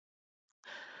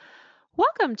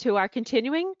Welcome to our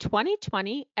continuing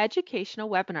 2020 educational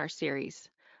webinar series.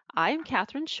 I am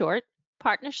Catherine Short,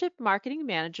 Partnership Marketing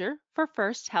Manager for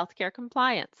First Healthcare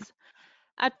Compliance.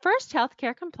 At First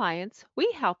Healthcare Compliance, we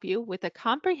help you with a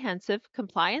comprehensive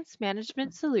compliance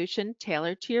management solution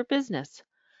tailored to your business.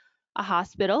 A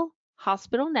hospital,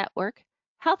 hospital network,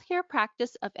 healthcare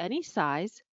practice of any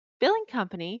size, billing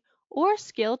company, or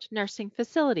skilled nursing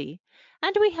facility,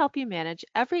 and we help you manage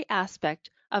every aspect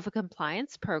of a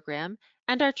compliance program,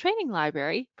 and our training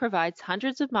library provides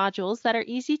hundreds of modules that are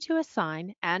easy to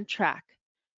assign and track.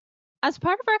 As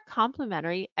part of our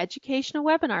complimentary educational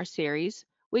webinar series,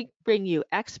 we bring you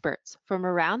experts from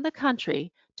around the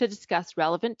country to discuss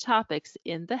relevant topics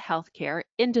in the healthcare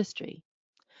industry.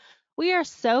 We are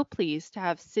so pleased to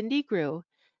have Cindy Grew,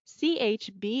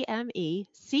 CHBME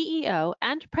CEO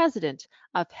and President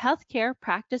of Healthcare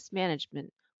Practice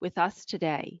Management, with us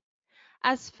today.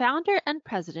 As founder and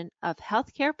president of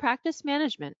Healthcare Practice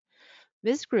Management,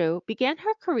 Ms. Grew began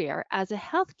her career as a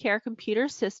healthcare computer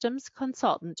systems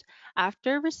consultant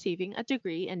after receiving a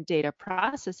degree in data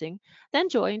processing, then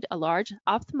joined a large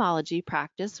ophthalmology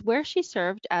practice where she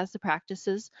served as the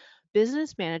practice's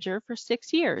business manager for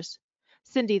 6 years.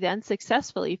 Cindy then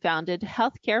successfully founded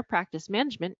Healthcare Practice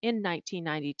Management in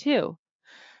 1992.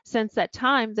 Since that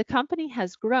time, the company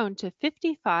has grown to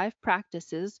 55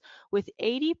 practices with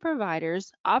 80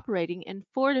 providers operating in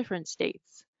 4 different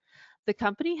states. The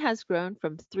company has grown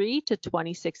from 3 to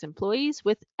 26 employees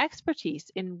with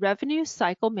expertise in revenue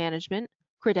cycle management,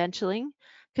 credentialing,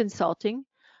 consulting,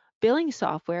 billing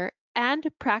software, and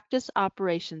practice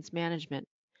operations management.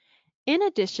 In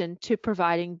addition to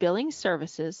providing billing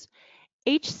services,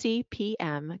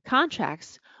 HCPM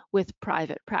contracts with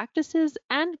private practices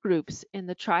and groups in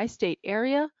the tri-state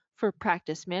area for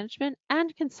practice management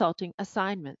and consulting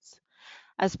assignments.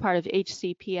 As part of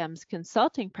HCPM's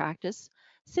consulting practice,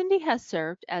 Cindy has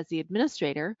served as the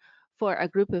administrator for a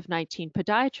group of 19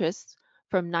 podiatrists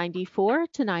from 94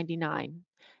 to 99.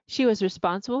 She was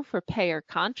responsible for payer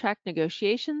contract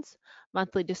negotiations,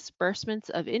 monthly disbursements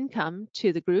of income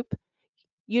to the group,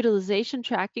 utilization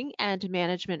tracking, and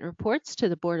management reports to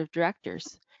the board of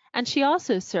directors. And she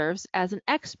also serves as an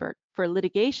expert for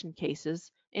litigation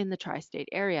cases in the tri-state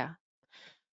area.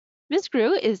 Ms.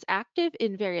 Grew is active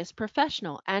in various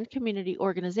professional and community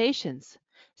organizations.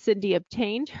 Cindy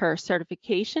obtained her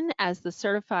certification as the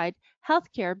Certified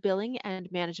Healthcare Billing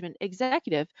and Management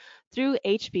Executive through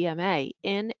HBMA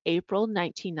in April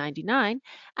 1999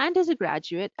 and is a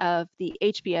graduate of the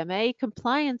HBMA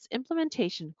Compliance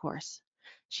Implementation course.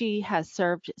 She has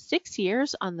served 6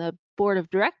 years on the board of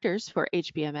directors for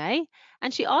HBMA,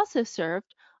 and she also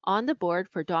served on the board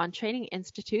for Dawn Training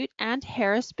Institute and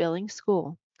Harris Billing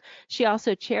School. She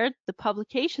also chaired the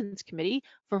Publications Committee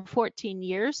for 14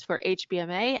 years for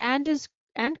HBMA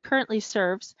and currently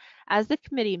serves as the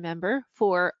committee member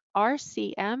for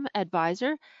RCM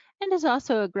Advisor and is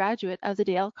also a graduate of the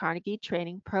Dale Carnegie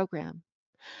Training Program.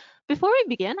 Before we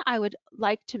begin, I would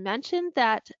like to mention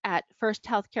that at First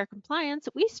Healthcare Compliance,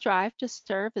 we strive to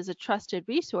serve as a trusted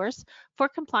resource for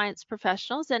compliance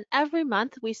professionals, and every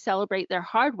month we celebrate their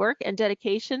hard work and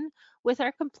dedication with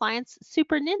our Compliance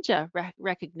Super Ninja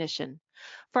recognition.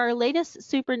 For our latest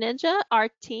Super Ninja, our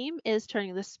team is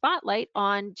turning the spotlight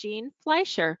on Jean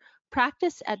Fleischer,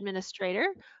 Practice Administrator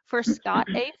for Scott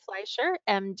A. Fleischer,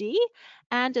 MD,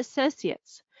 and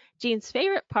Associates. Jean's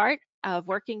favorite part of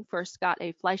working for Scott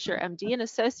A. Fleischer, MD and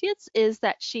Associates is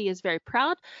that she is very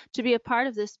proud to be a part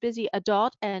of this busy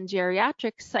adult and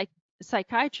geriatric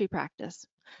psychiatry practice.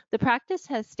 The practice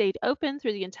has stayed open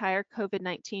through the entire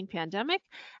COVID-19 pandemic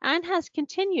and has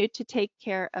continued to take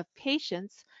care of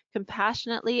patients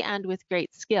compassionately and with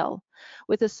great skill.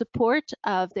 With the support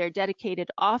of their dedicated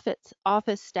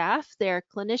office staff, their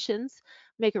clinicians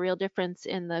make a real difference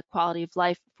in the quality of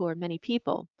life for many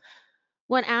people.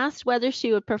 When asked whether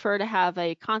she would prefer to have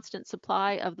a constant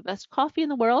supply of the best coffee in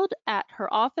the world at her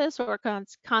office or a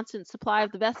constant supply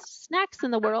of the best snacks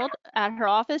in the world at her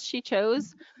office,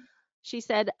 she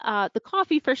said, the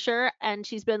coffee for sure, and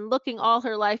she's been looking all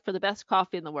her life for the best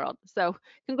coffee in the world. So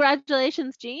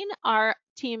congratulations, Jean. Our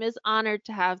team is honored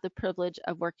to have the privilege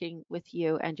of working with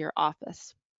you and your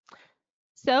office.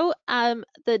 So a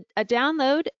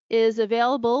download is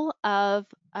available of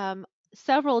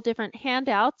several different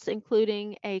handouts,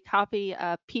 including a copy,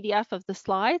 a PDF of the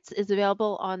slides is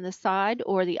available on the side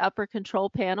or the upper control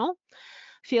panel.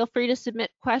 Feel free to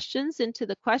submit questions into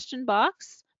the question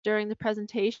box during the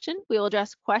presentation. We will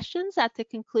address questions at the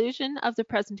conclusion of the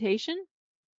presentation.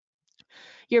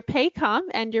 Your PAYCOM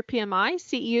and your PMI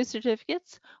CEU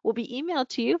certificates will be emailed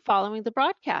to you following the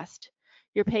broadcast.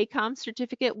 Your Paycom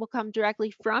certificate will come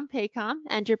directly from Paycom,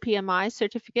 and your PMI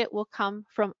certificate will come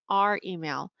from our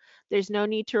email. There's no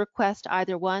need to request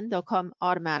either one, they'll come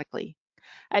automatically.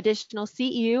 Additional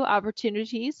CEU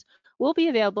opportunities will be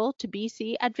available to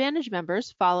BC Advantage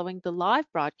members following the live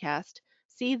broadcast.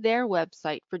 See their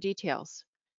website for details.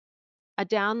 A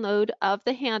download of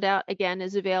the handout again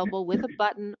is available with a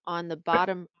button on the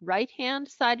bottom right-hand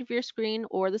side of your screen,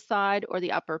 or the side or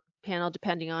the upper panel,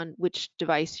 depending on which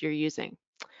device you're using.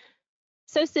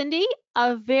 So Cindy,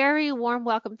 a very warm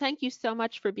welcome. Thank you so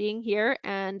much for being here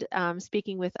and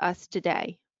speaking with us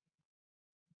today.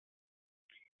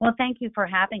 Well, thank you for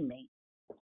having me.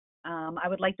 I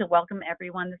would like to welcome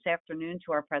everyone this afternoon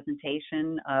to our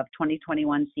presentation of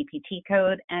 2021 CPT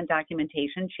code and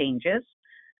documentation changes,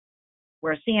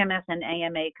 where CMS and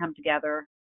AMA come together,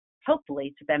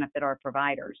 hopefully to benefit our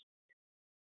providers.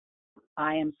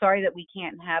 I am sorry that we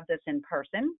can't have this in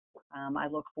person. I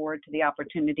look forward to the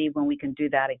opportunity when we can do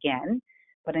that again.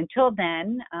 But until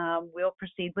then, we'll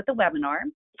proceed with the webinar.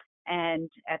 And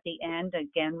at the end,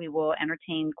 again, we will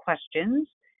entertain questions,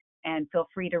 and feel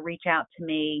free to reach out to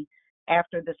me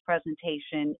after this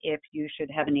presentation if you should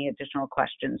have any additional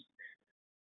questions.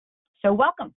 So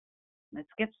welcome. Let's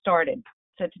get started.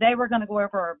 So today we're going to go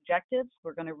over our objectives.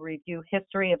 We're going to review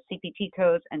history of CPT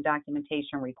codes and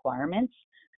documentation requirements.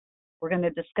 We're going to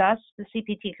discuss the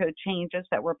CPT code changes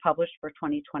that were published for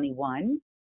 2021.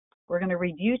 We're going to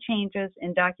review changes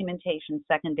in documentation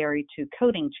secondary to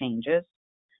coding changes,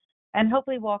 and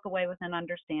hopefully walk away with an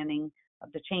understanding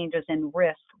of the changes in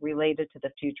risk related to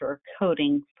the future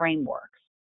coding frameworks.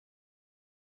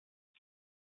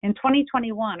 In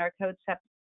 2021, our code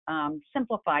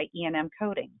simplify E&M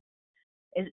coding.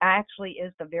 It actually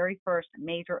is the very first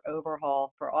major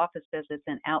overhaul for office visits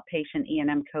and outpatient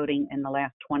E&M coding in the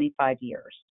last 25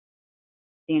 years.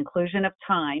 The inclusion of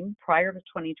time prior to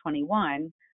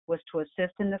 2021 was to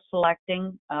assist in the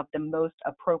selecting of the most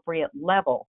appropriate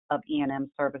level of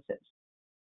E&M services.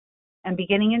 And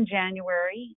beginning in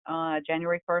January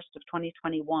 1st of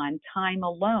 2021, time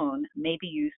alone may be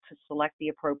used to select the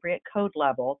appropriate code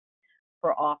level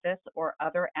for office or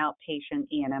other outpatient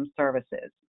E&M services.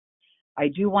 I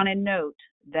do want to note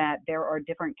that there are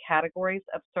different categories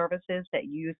of services that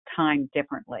use time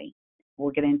differently.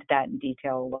 We'll get into that in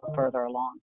detail a little further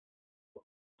along.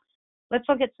 Let's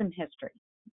look at some history.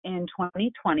 In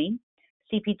 2020,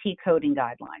 CPT coding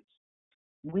guidelines.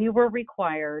 We were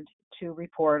required to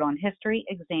report on history,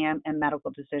 exam, and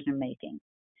medical decision making.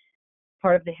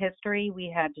 Part of the history, we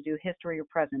had to do history of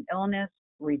present illness,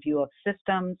 review of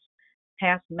systems,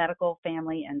 past medical,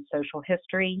 family, and social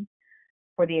history.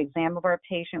 For the exam of our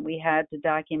patient, we had to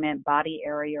document body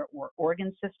area or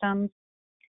organ systems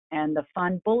and the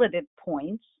fun bulleted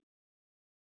points,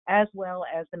 as well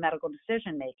as the medical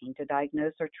decision making to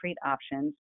diagnose or treat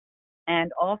options,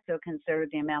 and also consider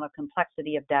the amount of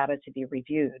complexity of data to be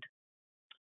reviewed.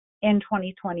 In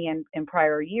 2020 and in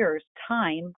prior years,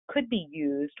 time could be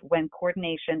used when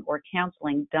coordination or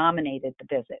counseling dominated the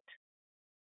visit.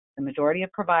 The majority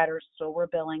of providers still were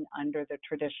billing under the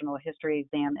traditional history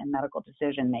exam and medical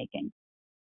decision making.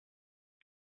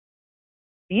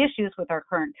 The issues with our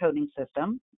current coding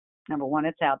system: number one,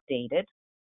 it's outdated,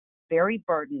 very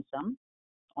burdensome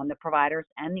on the providers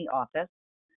and the office.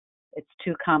 It's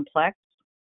too complex,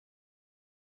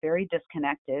 very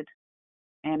disconnected,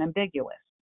 and ambiguous.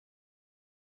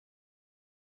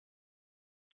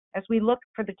 As we look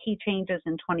for the key changes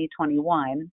in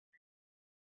 2021,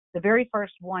 the very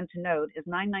first one to note is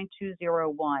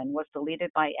 99201 was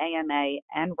deleted by AMA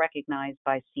and recognized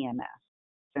by CMS.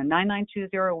 So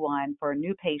 99201 for a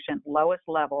new patient, lowest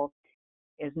level,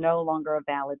 is no longer a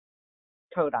valid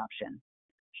code option.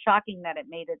 Shocking that it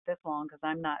made it this long, because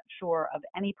I'm not sure of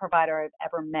any provider I've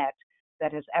ever met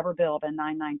that has ever billed a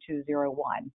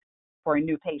 99201 for a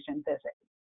new patient visit.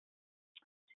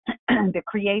 The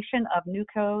creation of new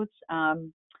codes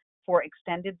for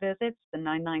extended visits, the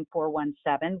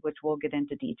 99417, which we'll get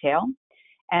into detail,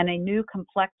 and a new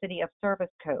complexity of service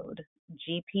code,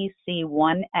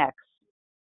 GPC1X,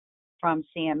 from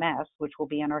CMS, which will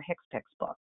be in our HCPCS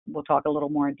book. We'll talk a little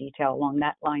more in detail along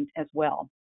that line as well.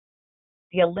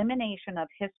 The elimination of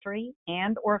history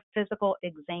and or physical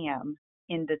exam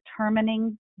in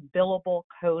determining billable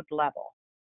code level.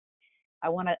 I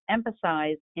want to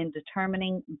emphasize in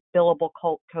determining billable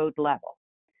code level.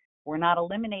 We're not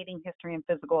eliminating history and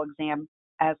physical exam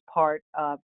as part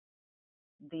of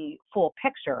the full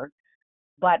picture,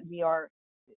 but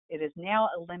it is now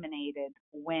eliminated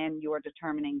when you're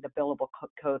determining the billable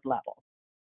code level.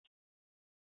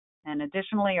 And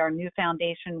additionally, our new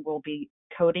foundation will be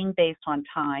coding based on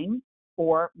time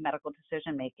or medical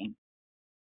decision making.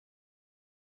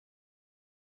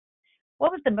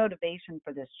 what was the motivation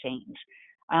for this change?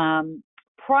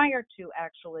 Prior to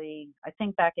actually, I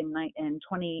think back in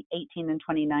 2018 and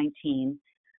 2019,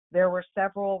 there were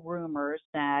several rumors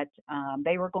that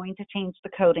they were going to change the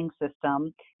coding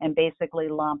system and basically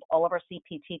lump all of our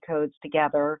CPT codes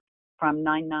together from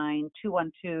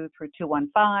 99212 through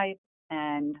 215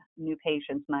 and new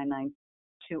patients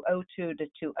 99202 to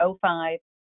 205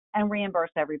 and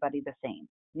reimburse everybody the same.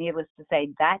 Needless to say,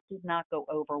 that did not go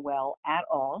over well at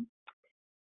all.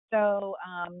 So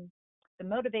the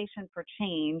motivation for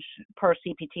change per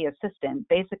CPT assistant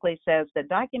basically says that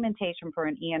documentation for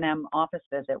an E&M office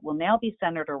visit will now be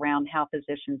centered around how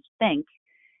physicians think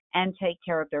and take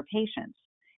care of their patients,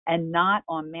 and not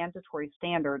on mandatory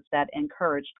standards that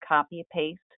encouraged copy,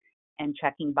 paste, and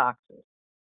checking boxes,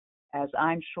 as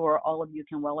I'm sure all of you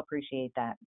can well appreciate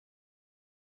that.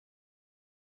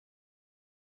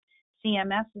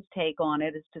 CMS's take on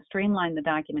it is to streamline the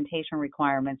documentation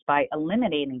requirements by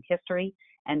eliminating history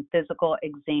and physical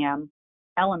exam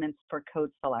elements for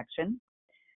code selection,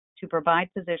 to provide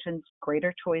physicians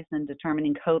greater choice in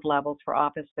determining code levels for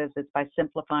office visits by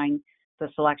simplifying the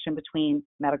selection between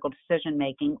medical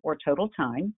decision-making or total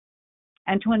time,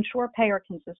 and to ensure payer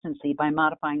consistency by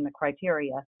modifying the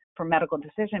criteria for medical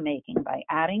decision-making by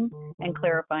adding and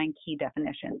clarifying key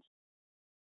definitions.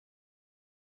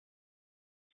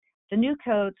 The new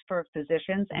codes for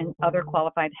physicians and other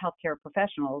qualified healthcare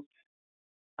professionals,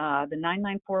 the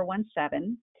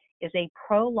 99417, is a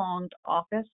prolonged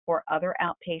office or other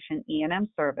outpatient E&M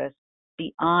service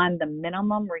beyond the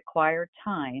minimum required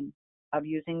time of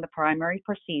using the primary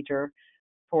procedure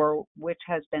for which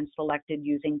has been selected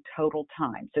using total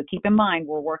time. So keep in mind,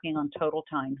 we're working on total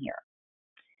time here.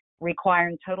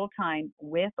 Requiring total time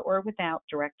with or without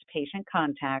direct patient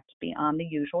contact beyond the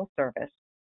usual service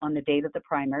on the date of the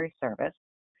primary service.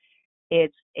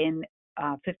 It's in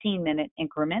 15-minute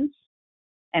increments,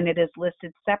 and it is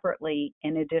listed separately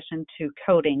in addition to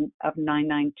coding of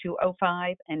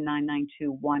 99205 and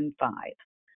 99215.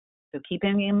 So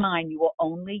keeping in mind, you will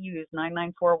only use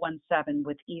 99417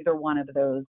 with either one of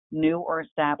those new or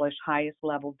established highest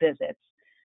level visits.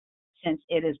 Since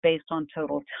it is based on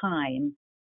total time,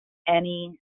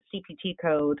 any CPT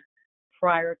code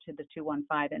prior to the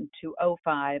 215 and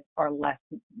 205 are less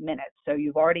minutes. So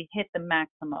you've already hit the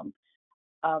maximum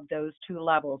of those two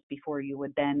levels before you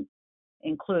would then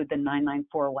include the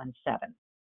 99417.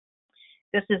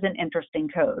 This is an interesting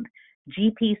code,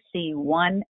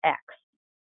 GPC1X.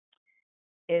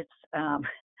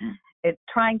 It's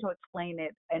trying to explain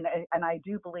it, and I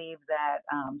do believe that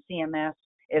CMS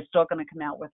is still going to come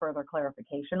out with further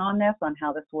clarification on this, on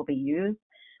how this will be used.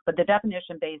 But the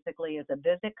definition basically is a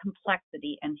visit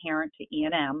complexity inherent to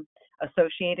E&M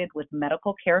associated with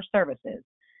medical care services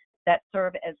that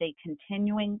serve as a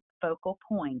continuing focal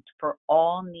point for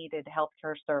all needed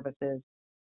healthcare services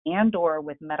and/or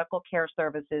with medical care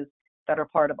services that are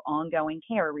part of ongoing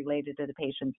care related to the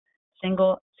patient's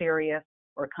single, serious,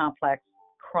 or complex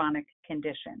chronic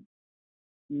condition.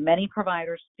 Many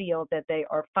providers feel that they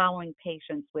are following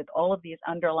patients with all of these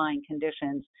underlying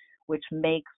conditions, which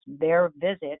makes their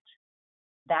visit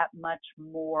that much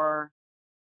more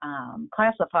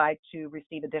classified to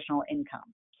receive additional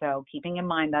income. So keeping in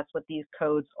mind, that's what these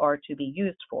codes are to be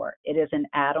used for. It is an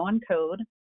add-on code,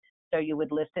 so you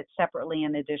would list it separately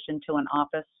in addition to an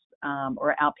office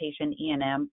or outpatient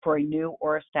E&M for a new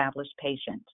or established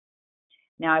patient.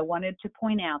 Now, I wanted to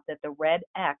point out that the red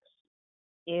X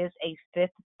is a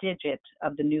fifth digit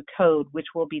of the new code,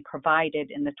 which will be provided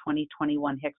in the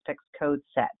 2021 HCPCS code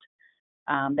set.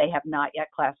 They have not yet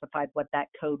classified what that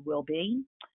code will be,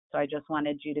 so I just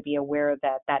wanted you to be aware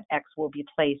that that X will be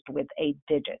placed with a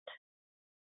digit.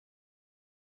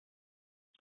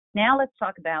 Now let's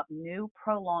talk about new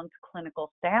prolonged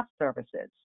clinical staff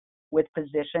services with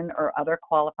physician or other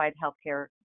qualified health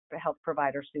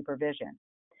provider supervision.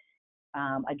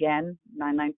 Again,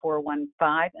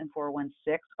 99415 and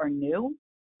 416 are new.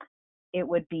 It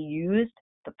would be used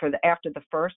after the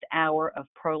first hour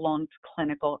of prolonged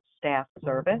clinical staff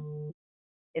service.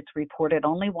 It's reported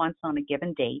only once on a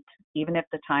given date, even if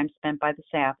the time spent by the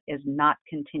staff is not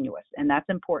continuous, and that's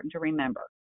important to remember.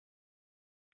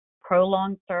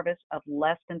 Prolonged service of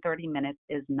less than 30 minutes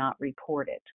is not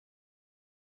reported.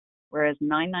 Whereas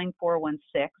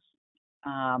 99416,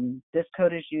 this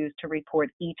code is used to report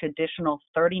each additional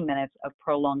 30 minutes of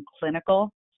prolonged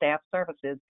clinical staff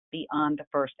services beyond the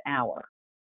first hour.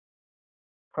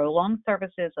 Prolonged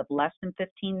services of less than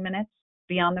 15 minutes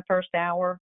beyond the first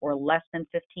hour or less than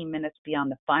 15 minutes beyond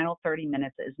the final 30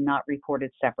 minutes is not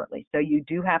reported separately. So you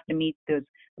do have to meet those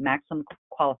maximum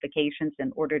qualifications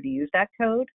in order to use that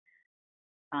code.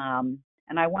 And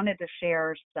And I wanted to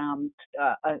share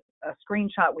a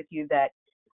screenshot with you that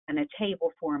in a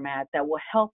table format that will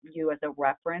help you as a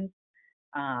reference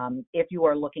if you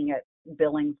are looking at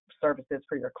billing services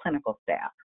for your clinical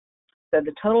staff. So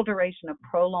the total duration of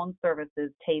prolonged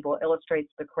services table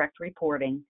illustrates the correct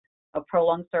reporting of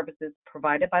prolonged services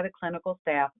provided by the clinical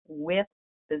staff with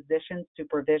physician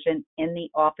supervision in the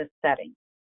office setting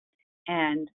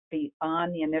and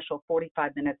beyond the initial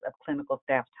 45 minutes of clinical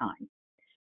staff time.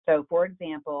 So for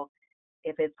example,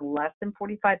 if it's less than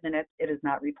 45 minutes, it is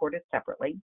not reported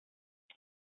separately.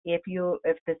 If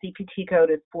the CPT code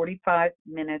is 45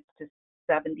 minutes to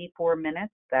 74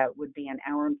 minutes, that would be an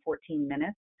hour and 14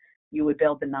 minutes. You would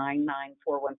bill the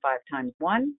 99415 times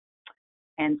 1,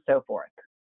 and so forth.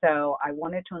 So I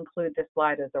wanted to include this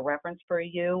slide as a reference for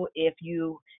you if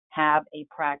you have a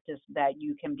practice that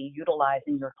you can be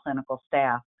utilizing your clinical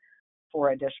staff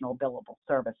for additional billable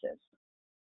services.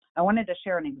 I wanted to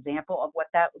share an example of what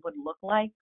that would look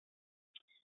like.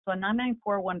 So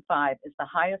 99415 is the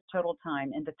highest total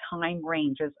time in the time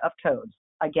ranges of codes.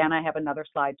 Again, I have another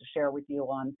slide to share with you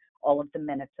on all of the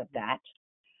minutes of that.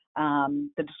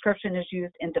 The description is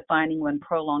used in defining when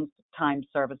prolonged time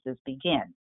services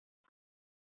begin.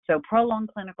 So prolonged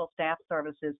clinical staff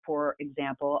services, for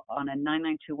example, on a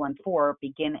 99214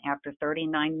 begin after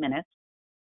 39 minutes,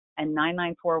 and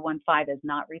 99415 is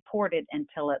not reported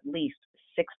until at least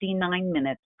 69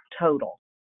 minutes total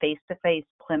face-to-face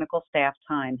clinical staff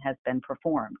time has been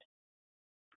performed.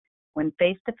 When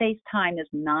face-to-face time is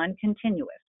non-continuous,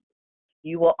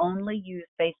 you will only use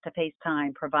face-to-face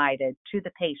time provided to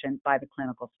the patient by the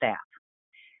clinical staff.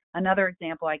 Another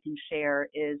example I can share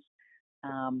is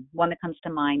one that comes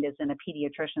to mind is in a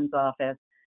pediatrician's office.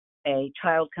 A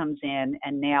child comes in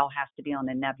and now has to be on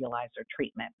a nebulizer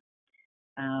treatment.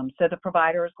 So the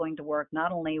provider is going to work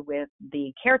not only with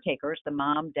the caretakers, the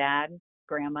mom, dad,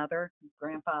 grandmother,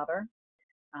 grandfather,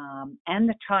 and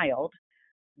the child.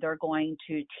 They're going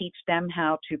to teach them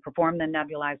how to perform the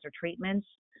nebulizer treatments,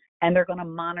 and they're going to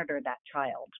monitor that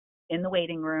child in the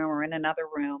waiting room or in another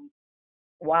room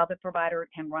while the provider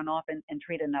can run off and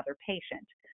treat another patient.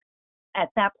 At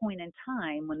that point in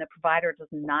time, when the provider does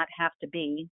not have to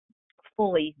be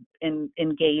fully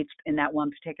engaged in that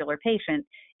one particular patient,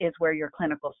 is where your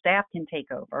clinical staff can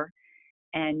take over,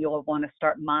 and you'll want to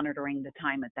start monitoring the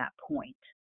time at that point.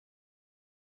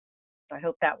 So I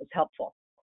hope that was helpful.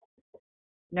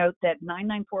 Note that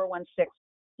 99416,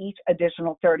 each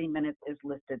additional 30 minutes is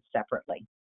listed separately.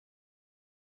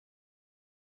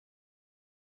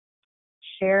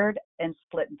 Shared and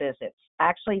split visits.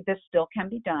 Actually, this still can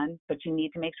be done, but you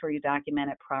need to make sure you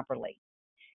document it properly.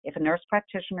 If a nurse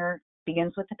practitioner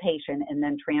begins with the patient and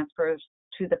then transfers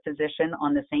to the physician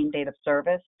on the same date of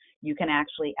service, you can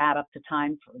actually add up the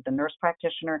time for the nurse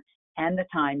practitioner and the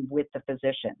time with the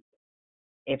physician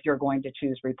if you're going to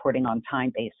choose reporting on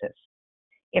time basis.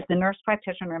 If the nurse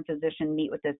practitioner and physician meet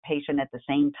with this patient at the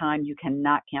same time, you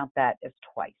cannot count that as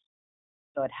twice.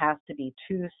 So it has to be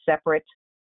two separate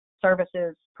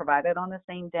services provided on the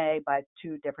same day by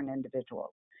two different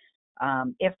individuals.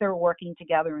 If they're working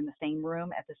together in the same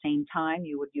room at the same time,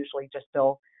 you would usually just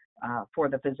bill for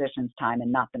the physician's time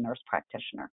and not the nurse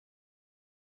practitioner.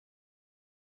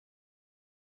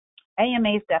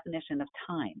 AMA's definition of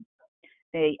time.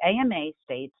 The AMA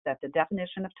states that the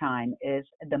definition of time is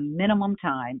the minimum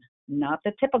time, not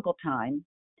the typical time,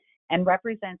 and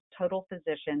represents total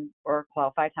physician or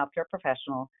qualified healthcare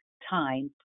professional time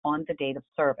on the date of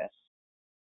service.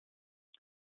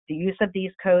 The use of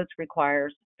these codes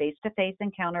requires face-to-face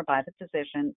encounter by the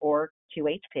physician or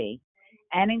QHP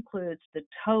and includes the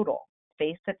total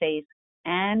face-to-face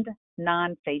and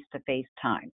non-face-to-face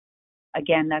time.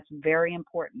 Again, that's very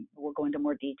important. We'll go into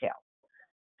more detail.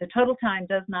 The total time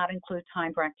does not include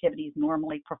time for activities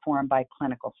normally performed by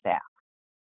clinical staff.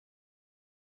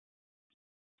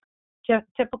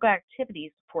 Typical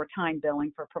activities for time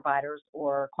billing for providers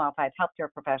or qualified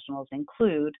healthcare professionals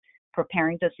include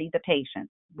preparing to see the patient,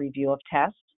 review of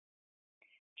tests,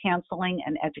 counseling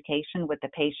and education with the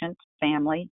patient,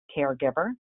 family,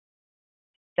 caregiver,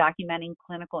 documenting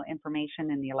clinical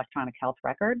information in the electronic health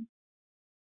record,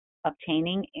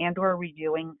 obtaining and or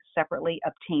reviewing separately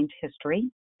obtained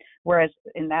history, whereas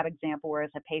in that example,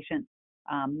 whereas a patient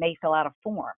may fill out a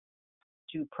form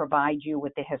to provide you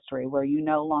with the history where you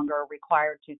no longer are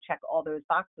required to check all those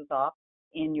boxes off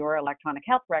in your electronic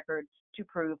health record to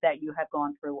prove that you have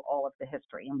gone through all of the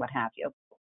history and what have you.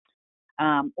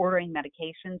 Ordering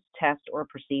medications, tests, or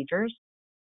procedures,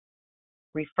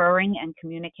 referring and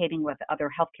communicating with other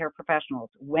healthcare professionals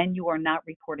when you are not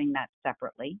reporting that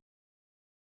separately,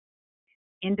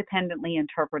 independently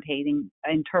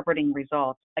interpreting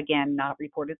results, again, not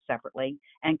reported separately,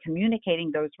 and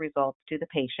communicating those results to the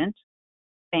patient,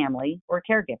 family, or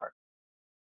caregiver.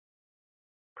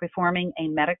 Performing a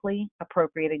medically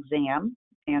appropriate exam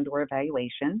and or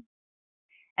evaluation,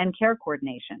 and care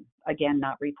coordination, again,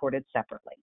 not reported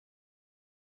separately.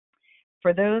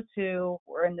 For those who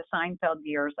were in the Seinfeld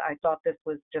years, I thought this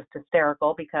was just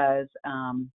hysterical because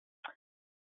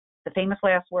the famous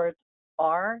last words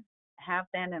are, have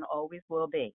been, and always will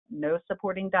be: no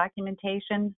supporting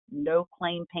documentation, no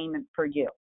claim payment for you.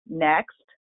 Next,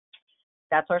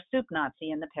 that's our soup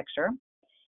Nazi in the picture.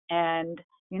 And,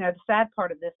 you know, the sad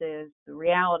part of this is, the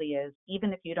reality is,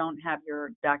 even if you don't have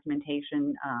your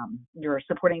documentation, your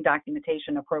supporting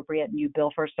documentation appropriate, and you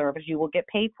bill for a service, you will get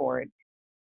paid for it.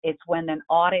 It's when an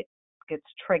audit gets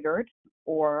triggered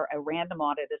or a random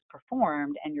audit is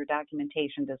performed and your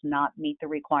documentation does not meet the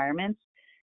requirements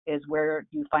is where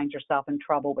you find yourself in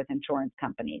trouble with insurance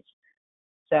companies.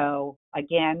 So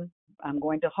again, I'm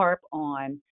going to harp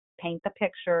on paint the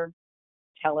picture,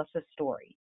 tell us a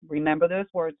story. Remember those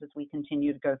words as we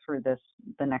continue to go through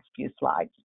the next few slides.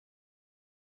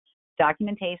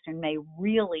 Documentation may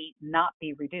really not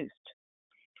be reduced.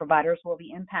 Providers will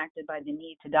be impacted by the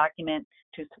need to document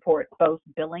to support both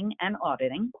billing and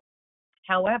auditing.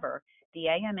 However, the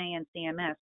AMA and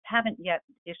CMS haven't yet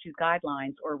issued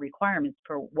guidelines or requirements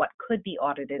for what could be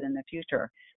audited in the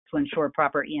future to ensure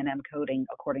proper E&M coding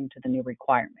according to the new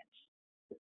requirements.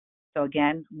 So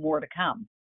again, more to come.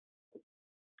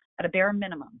 At a bare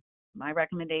minimum, my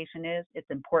recommendation is it's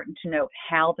important to note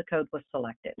how the code was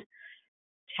selected.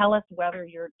 Tell us whether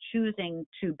you're choosing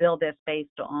to bill this based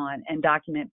on and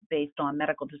document based on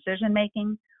medical decision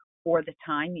making or the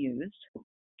time used.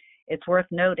 It's worth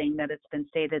noting that it's been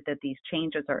stated that these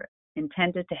changes are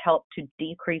intended to help to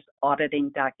decrease auditing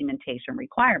documentation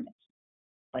requirements.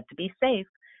 But to be safe,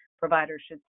 providers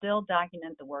should still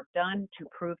document the work done to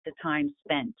prove the time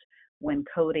spent when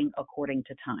coding according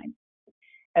to time,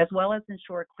 as well as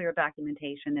ensure clear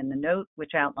documentation in the note,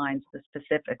 which outlines the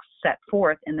specifics set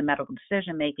forth in the medical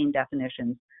decision-making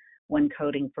definitions when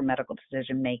coding for medical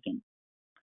decision-making.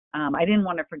 I didn't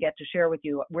want to forget to share with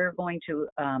you, we're going to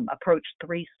approach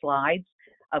 3 slides,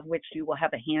 of which you will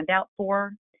have a handout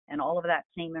for, and all of that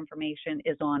same information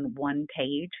is on one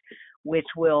page, which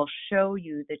will show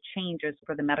you the changes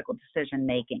for the medical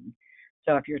decision-making.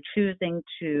 So if you're choosing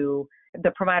to,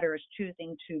 the provider is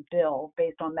choosing to bill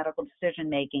based on medical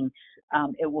decision-making,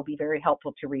 it will be very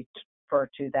helpful to refer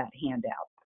to that handout.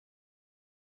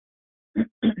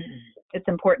 It's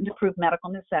important to prove medical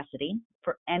necessity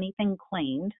for anything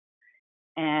claimed,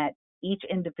 and each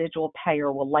individual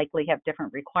payer will likely have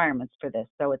different requirements for this,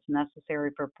 so it's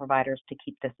necessary for providers to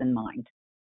keep this in mind.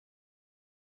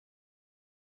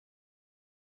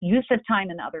 Use of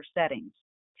time in other settings.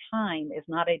 Time is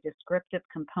not a descriptive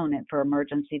component for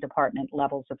emergency department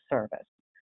levels of service.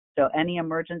 So any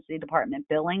emergency department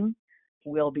billing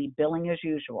will be billing as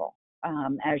usual,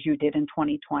 as you did in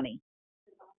 2020.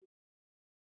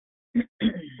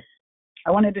 I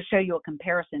wanted to show you a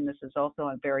comparison. This is also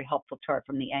a very helpful chart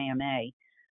from the AMA.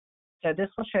 So this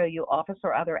will show you office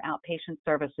or other outpatient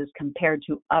services compared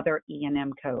to other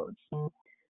E&M codes.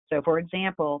 So for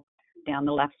example, down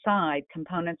the left side,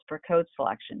 components for code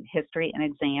selection, history and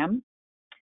exam.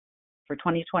 For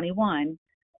 2021,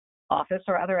 office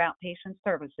or other outpatient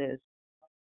services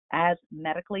as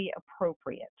medically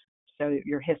appropriate. So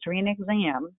your history and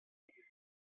exam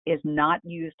is not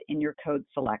used in your code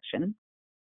selection,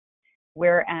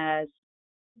 whereas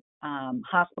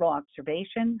hospital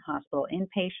observation, hospital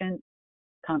inpatient,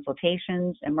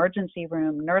 consultations, emergency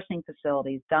room, nursing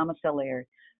facilities, domiciliary,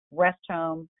 rest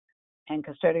home, and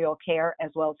custodial care, as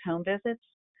well as home visits,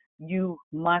 you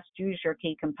must use your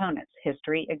key components: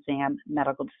 history, exam,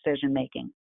 medical decision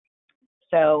making.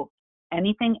 So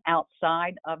anything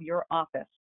outside of your office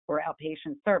or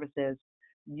outpatient services,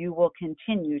 you will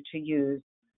continue to use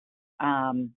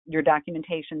your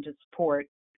documentation to support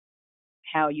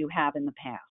how you have in the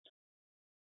past.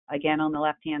 Again, on the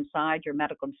left-hand side, your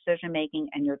medical decision-making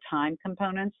and your time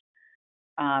components,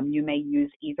 you may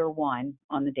use either one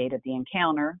on the date of the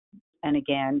encounter. And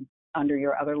again, under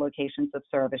your other locations of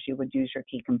service, you would use your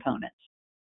key components.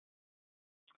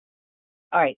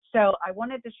 All right, so I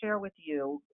wanted to share with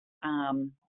you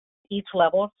each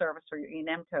level of service for your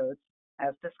E&M codes.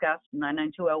 As discussed,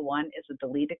 99201 is a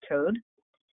deleted code,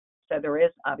 so there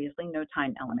is obviously no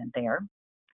time element there.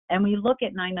 And we look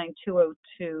at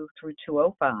 99202 through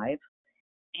 205,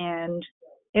 and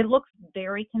it looks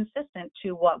very consistent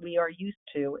to what we are used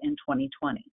to in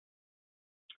 2020.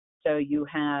 So you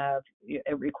have,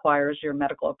 it requires your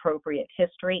medical appropriate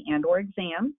history and or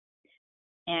exam.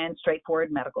 and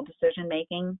straightforward medical decision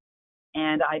making.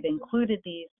 And I've included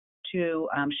these to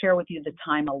share with you the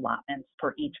time allotments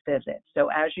for each visit. So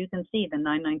as you can see, the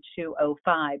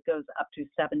 99205 goes up to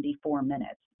 74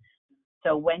 minutes.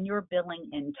 So when you're billing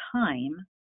in time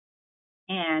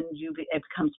and it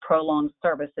becomes prolonged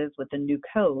services with the new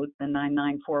code, the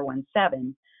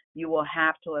 99417, you will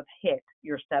have to have hit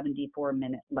your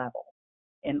 74-minute level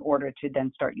in order to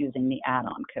then start using the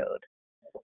add-on code.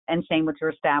 And same with your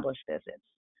established visits.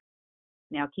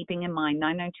 Now, keeping in mind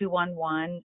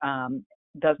 99211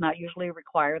 does not usually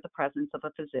require the presence of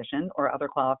a physician or other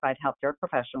qualified healthcare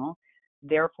professional.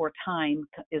 Therefore, time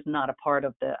is not a part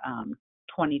of the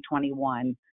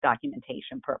 2021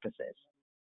 documentation purposes.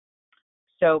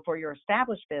 So for your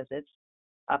established visits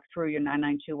up through your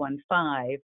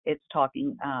 99215, it's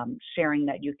talking, sharing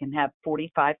that you can have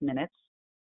 45 minutes.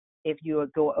 If you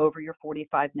go over your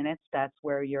 45 minutes, that's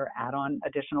where your add-on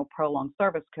additional prolonged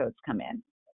service codes come in.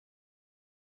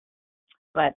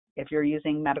 But if you're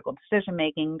using medical decision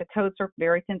making, the codes are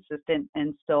very consistent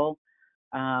and still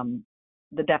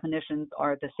the definitions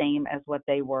are the same as what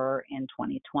they were in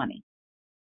 2020.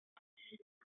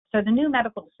 So the new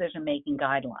medical decision making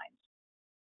guidelines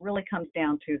really comes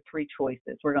down to three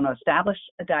choices. We're going to establish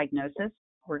a diagnosis,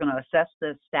 we're going to assess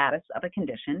the status of a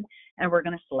condition, and we're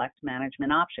going to select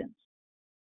management options.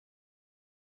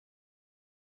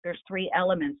 There's three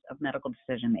elements of medical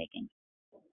decision making.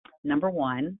 Number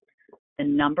one, the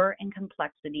number and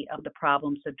complexity of the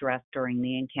problems addressed during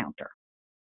the encounter.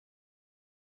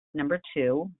 Number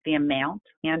two, the amount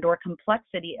and/or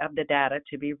complexity of the data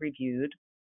to be reviewed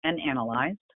and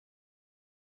analyzed.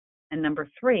 And number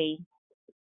three,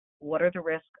 what are the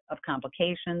risks of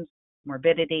complications,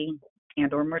 morbidity,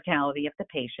 and/or mortality of the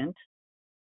patient,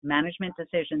 management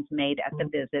decisions made at the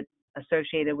visit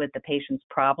associated with the patient's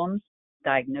problems,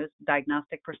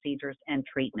 diagnostic procedures, and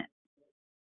treatment.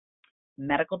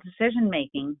 Medical decision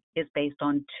making is based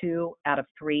on 2 out of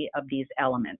 3 of these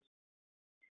elements.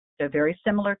 So very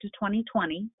similar to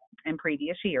 2020 and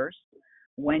previous years,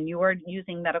 when you are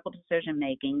using medical decision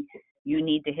making, you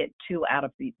need to hit 2 out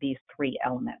of these 3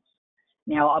 elements.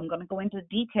 Now I'm going to go into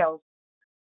details,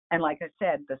 and like I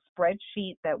said, the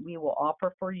spreadsheet that we will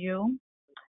offer for you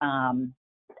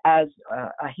as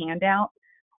a handout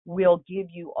will give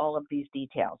you all of these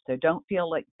details. So don't feel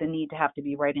like the need to have to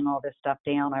be writing all this stuff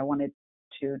down. I wanted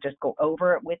to just go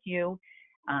over it with you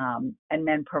and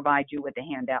then provide you with a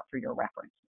handout for your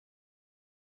reference.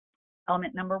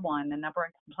 Element number 1, the number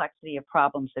and complexity of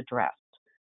problems addressed.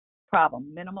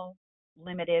 Problem: minimal,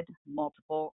 limited,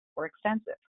 multiple, or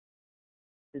extensive.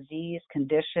 Disease,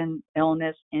 condition,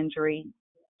 illness, injury,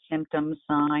 symptoms,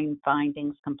 sign,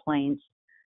 findings, complaints.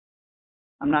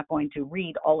 I'm not going to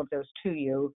read all of those to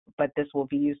you, but this will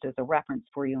be used as a reference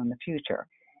for you in the future.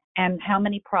 And how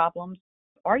many problems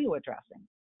are you addressing?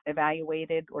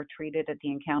 Evaluated or treated at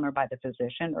the encounter by the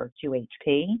physician or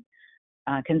QHP.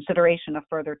 Consideration of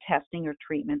further testing or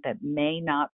treatment that may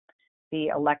not be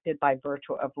elected by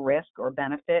virtue of risk or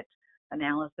benefit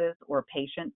analysis or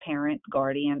patient, parent,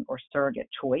 guardian, or surrogate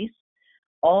choice.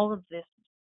 All of this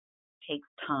takes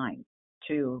time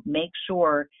to make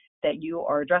sure that you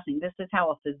are addressing. This is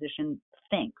how a physician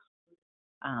thinks.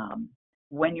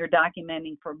 When you're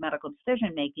documenting for medical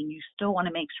decision making, you still want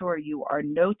to make sure you are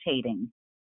notating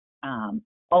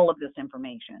all of this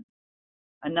information.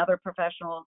 Another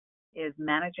professional is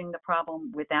managing the problem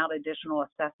without additional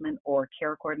assessment or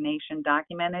care coordination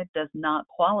documented does not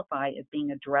qualify as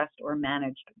being addressed or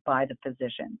managed by the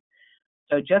physician.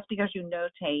 So just because you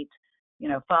notate,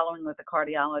 following with a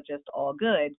cardiologist, all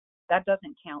good, that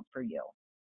doesn't count for you.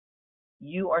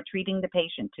 You are treating the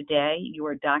patient today. You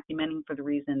are documenting for the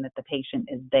reason that the patient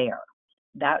is there.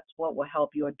 That's what will help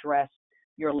you address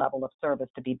your level of service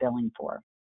to be billing for.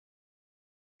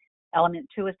 Element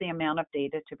 2 is the amount of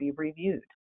data to be reviewed.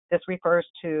 This refers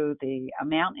to the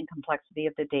amount and complexity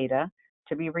of the data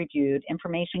to be reviewed,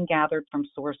 information gathered from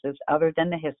sources other than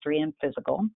the history and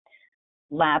physical,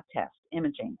 lab tests,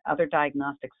 imaging, other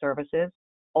diagnostic services,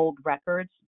 old records,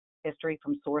 history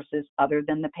from sources other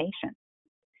than the patient.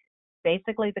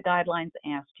 Basically, the guidelines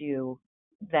ask you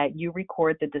that you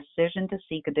record the decision to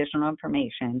seek additional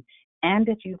information, and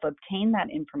if you've obtained that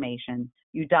information,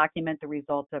 you document the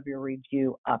results of your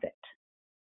review of it.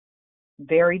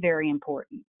 Very, very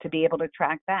important to be able to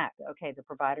track back. Okay, the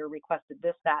provider requested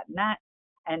this, that, and that,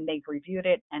 and they've reviewed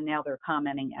it, and now they're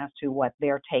commenting as to what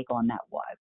their take on that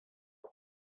was.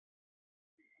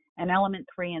 And element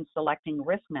 3 in selecting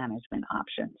risk management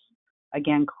options.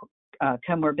 Again,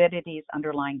 comorbidities,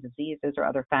 underlying diseases, or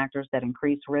other factors that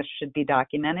increase risk should be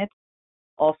documented.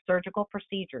 All surgical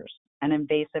procedures and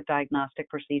invasive diagnostic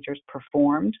procedures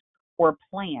performed or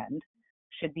planned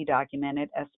should be documented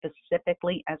as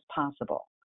specifically as possible.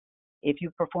 If you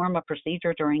perform a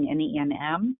procedure during an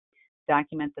E&M,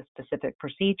 document the specific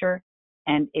procedure,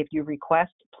 and if you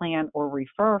request, plan, or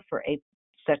refer for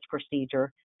such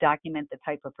procedure, document the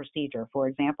type of procedure. For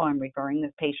example, I'm referring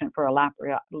this patient for a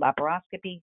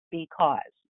laparoscopy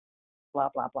because blah,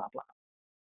 blah, blah, blah.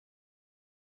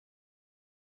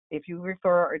 If you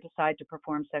refer or decide to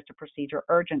perform such a procedure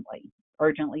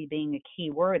urgently being a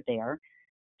key word there,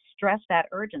 stress that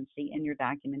urgency in your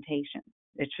documentation.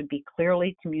 It should be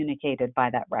clearly communicated by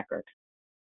that record.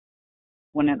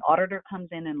 When an auditor comes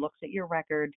in and looks at your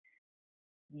record,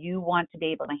 you want to be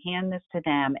able to hand this to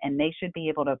them, and they should be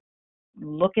able to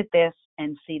look at this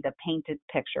and see the painted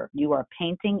picture. You are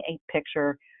painting a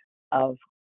picture of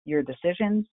your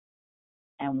decisions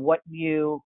and what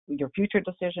your future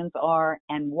decisions are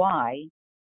and why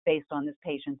based on this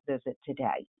patient's visit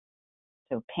today.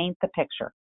 So paint the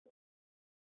picture.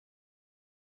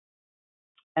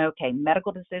 Okay,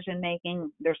 medical decision making.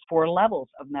 There's 4 levels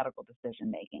of medical decision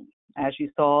making, as you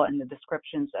saw in the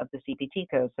descriptions of the CPT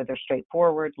code. So they're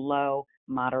straightforward, low,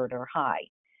 moderate, or high.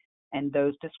 And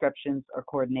those descriptions are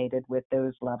coordinated with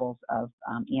those levels of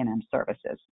E&M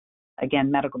services. Again,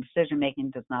 medical decision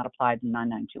making does not apply to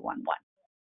 99211.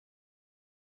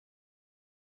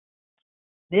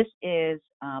 This is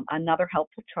another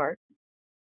helpful chart,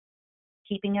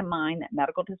 keeping in mind that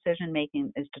medical decision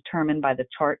making is determined by the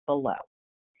chart below.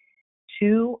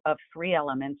 2 of 3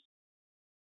 elements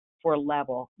for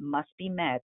level must be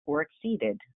met or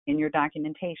exceeded in your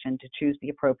documentation to choose the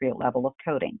appropriate level of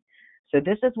coding. So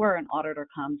this is where an auditor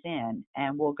comes in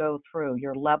and will go through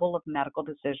your level of medical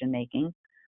decision making,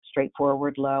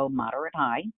 straightforward, low, moderate,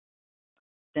 high,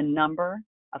 the number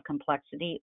of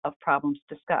complexity of problems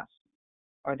discussed.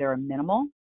 Are there a minimal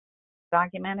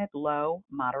documented, low,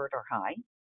 moderate, or high?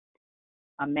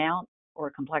 Amount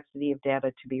or complexity of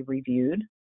data to be reviewed.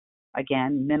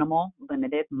 Again, minimal,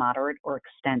 limited, moderate, or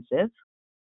extensive.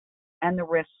 And the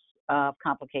risks of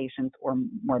complications or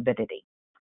morbidity.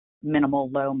 Minimal,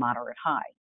 low, moderate, high.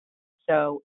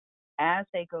 So as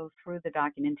they go through the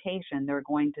documentation, they're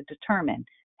going to determine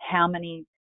how many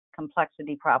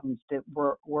complexity problems that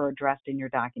were addressed in your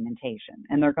documentation.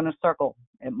 And they're going to circle,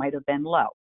 it might have been low.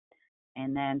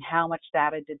 And then how much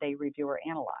data did they review or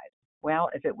analyze? Well,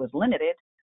 if it was limited,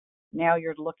 now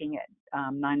you're looking at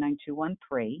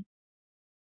 99213,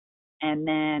 and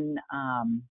then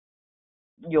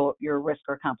your risk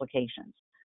or complications.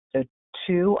 So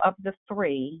 2 of the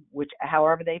 3, which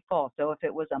however they fall. So if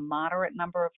it was a moderate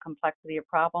number of complexity of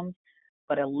problems,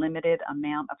 but a limited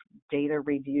amount of data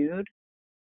reviewed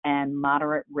and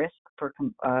moderate risk for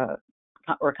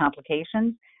or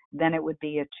complications, then it would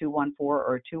be a 214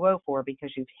 or a 204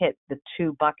 because you've hit the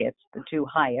 2 buckets, the 2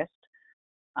 highest,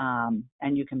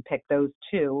 and you can pick those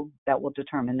 2 that will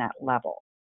determine that level.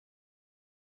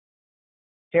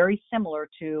 Very similar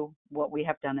to what we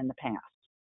have done in the past.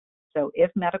 So if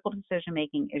medical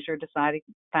decision-making is your deciding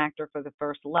factor for the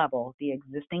first level, the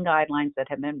existing guidelines that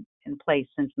have been in place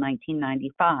since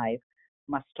 1995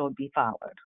 must still be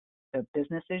followed. So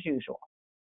business as usual.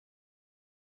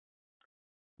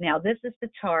 Now, this is the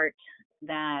chart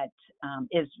that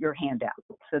is your handout.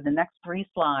 So the next 3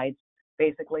 slides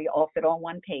basically all fit on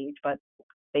 1 page, but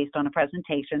based on a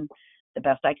presentation, the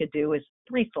best I could do is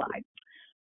 3 slides.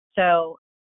 So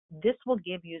this will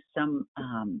give you some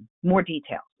more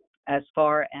detail as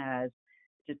far as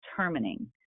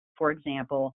determining, for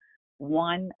example,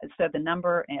 so the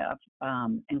number of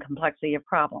and complexity of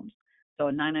problems. So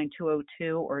a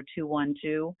 99202 or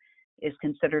 212 is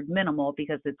considered minimal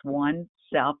because it's 1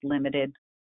 self-limited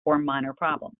or minor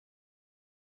problem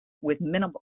with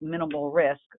minimal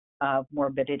risk of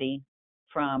morbidity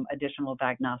from additional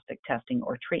diagnostic testing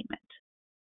or treatment,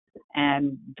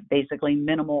 and basically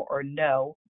minimal or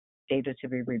no data to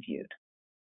be reviewed.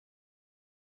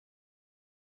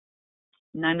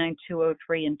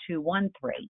 99203 and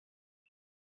 213.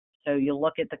 So you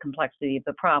look at the complexity of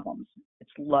the problems.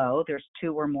 It's low. There's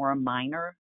 2 or more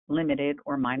minor, limited,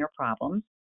 or minor problems,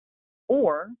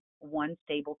 or 1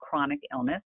 stable chronic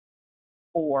illness,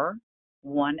 or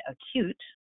 1 acute,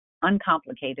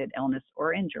 uncomplicated illness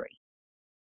or injury.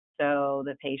 So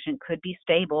the patient could be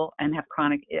stable and have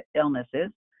chronic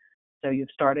illnesses. So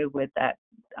you've started with that,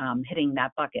 hitting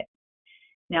that bucket.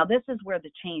 Now, this is where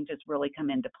the changes really come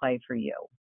into play for you.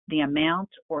 The amount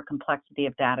or complexity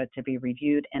of data to be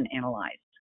reviewed and analyzed.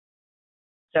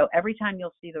 So every time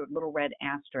you'll see the little red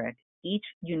asterisk, each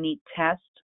unique test,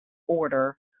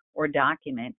 order, or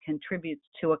document contributes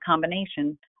to a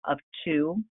combination of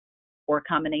 2 or a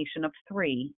combination of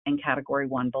 3 in category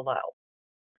 1 below.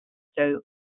 So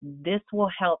This will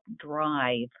help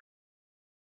drive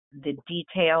the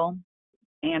detail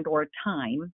and or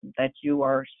time that you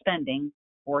are spending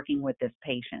working with this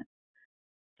patient.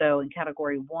 So in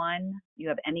category 1, you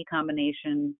have any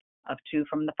combination of 2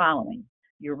 from the following: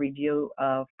 your review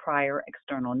of prior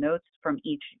external notes from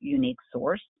each unique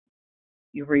source,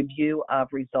 your review of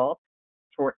results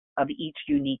of each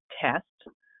unique test,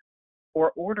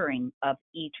 or ordering of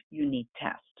each unique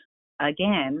test.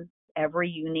 Again, every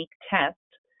unique test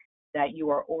that you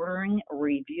are ordering,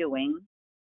 reviewing,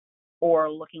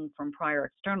 or looking from prior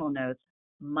external notes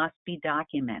must be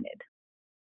documented.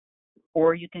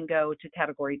 Or you can go to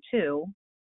category 2,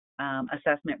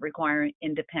 assessment requiring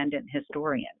independent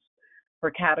historians.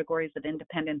 For categories of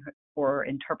independent or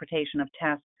interpretation of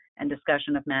tests and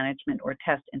discussion of management or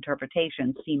test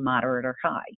interpretation, see moderate or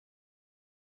high.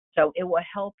 So it will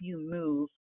help you move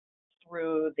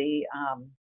through the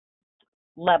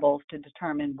levels to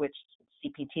determine which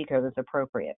CPT code is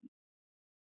appropriate.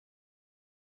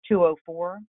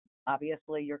 204,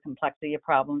 obviously your complexity of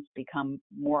problems become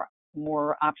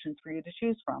more options for you to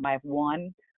choose from. I have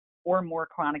 1 or more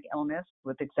chronic illness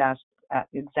with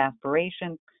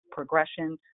exacerbation,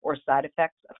 progression, or side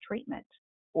effects of treatment.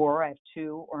 Or I have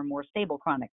 2 or more stable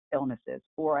chronic illnesses.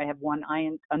 Or I have 1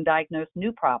 undiagnosed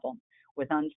new problem with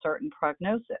uncertain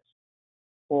prognosis.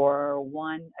 Or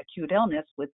 1 acute illness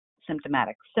with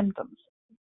symptomatic symptoms.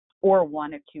 Or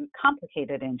 1 acute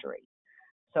complicated injury.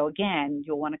 So again,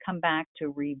 you'll want to come back to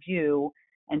review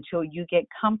until you get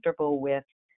comfortable with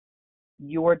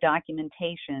your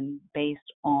documentation based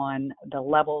on the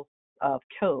levels of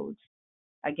codes.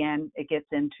 Again, it gets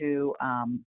into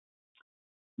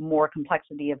more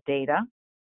complexity of data,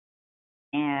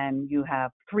 and you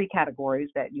have 3 categories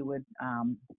that you would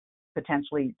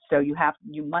potentially, so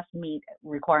you must meet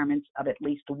requirements of at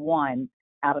least 1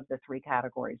 out of the 3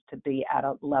 categories to be at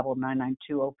a level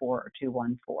 99204 or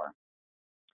 214.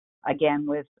 Again,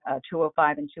 with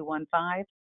 205 and 215,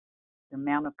 the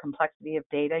amount of complexity of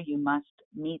data, you must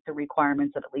meet the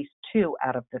requirements of at least 2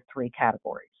 out of the 3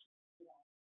 categories.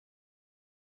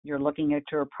 You're looking at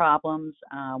your problems,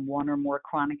 1 or more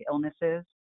chronic illnesses,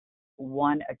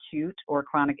 1 acute or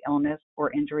chronic illness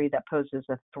or injury that poses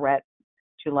a threat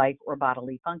to life or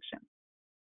bodily function.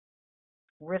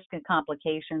 Risk and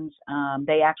complications,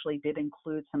 they actually did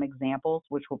include some examples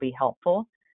which will be helpful.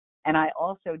 And I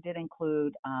also did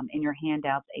include in your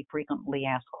handouts a frequently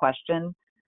asked question.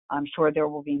 I'm sure there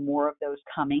will be more of those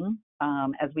coming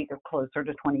as we get closer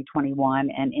to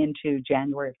 2021 and into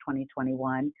January of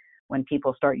 2021 when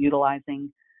people start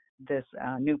utilizing this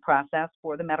new process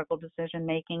for the medical decision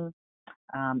making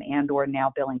and or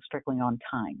now billing strictly on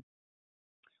time.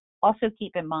 Also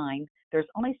keep in mind, there's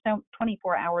only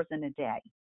 24 hours in a day.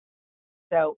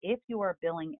 So if you are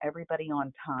billing everybody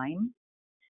on time,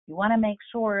 you want to make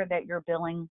sure that you're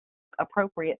billing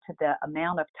appropriate to the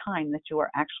amount of time that you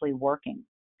are actually working.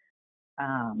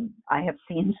 I have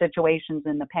seen situations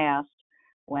in the past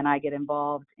when I get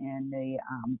involved in the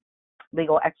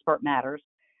legal expert matters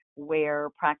where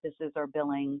practices are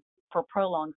billing for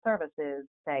prolonged services,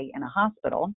 say in a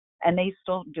hospital, and they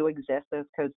still do exist, those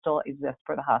codes still exist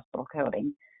for the hospital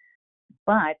coding,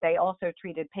 but they also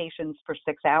treated patients for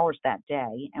 6 hours that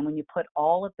day, and when you put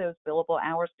all of those billable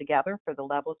hours together for the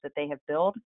levels that they have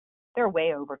billed, they're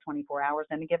way over 24 hours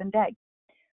in a given day.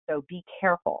 So be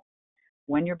careful.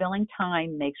 When you're billing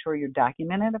time, make sure you're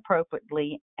documented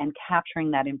appropriately and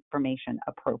capturing that information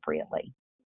appropriately.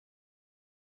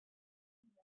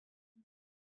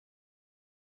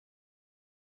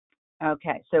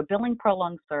 Okay, so billing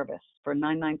prolonged service for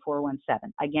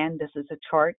 99417. Again, this is a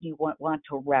chart you want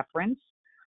to reference.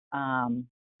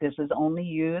 This is only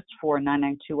used for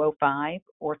 99205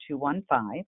 or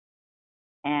 215,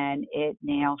 and it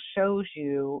now shows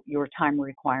you your time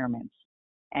requirements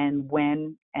and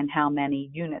when and how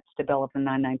many units to bill of the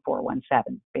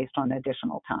 99417 based on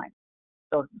additional time.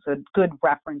 So it's a good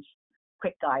reference,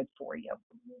 quick guide for you.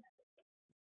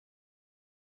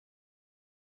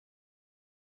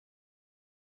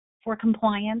 For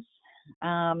compliance,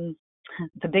 the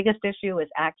biggest issue is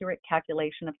accurate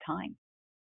calculation of time.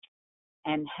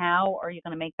 And how are you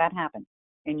going to make that happen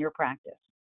in your practice?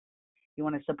 You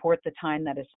want to support the time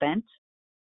that is spent,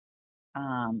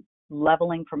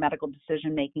 leveling for medical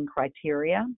decision-making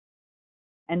criteria,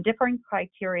 and differing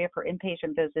criteria for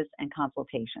inpatient visits and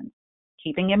consultations.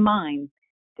 Keeping in mind,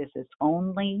 this is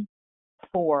only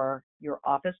for your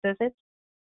office visits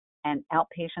and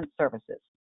outpatient services.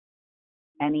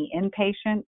 Any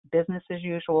inpatient, business as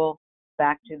usual,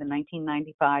 back to the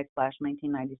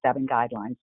 1995/1997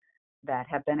 guidelines that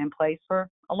have been in place for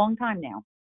a long time now.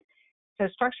 So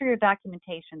structure your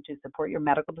documentation to support your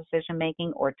medical decision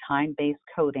making or time-based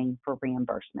coding for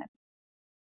reimbursement.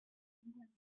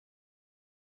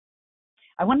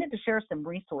 I wanted to share some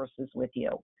resources with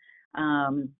you.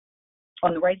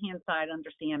 On the right-hand side under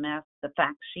CMS, the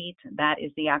fact sheet, that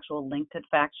is the actual linked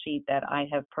fact sheet that I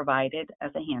have provided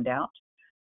as a handout.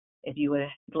 If you would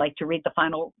like to read the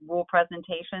final rule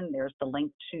presentation, there's the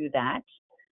link to that.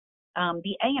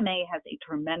 The AMA has a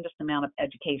tremendous amount of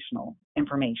educational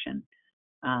information.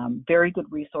 Very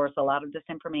good resource. A lot of this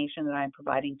information that I'm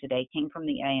providing today came from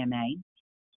the AMA.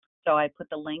 So I put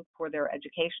the link for their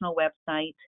educational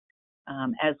website,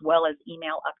 as well as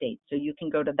email updates. So you can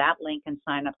go to that link and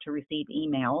sign up to receive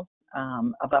emails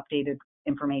of updated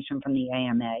information from the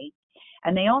AMA.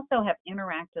 And they also have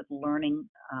interactive learning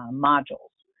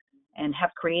modules and have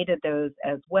created those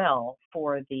as well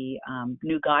for the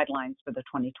new guidelines for the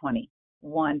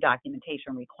 2021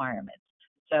 documentation requirements.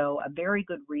 So a very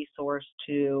good resource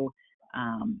to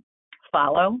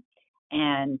follow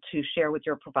and to share with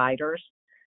your providers,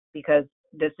 because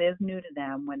this is new to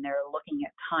them when they're looking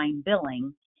at time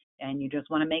billing, and you just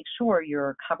want to make sure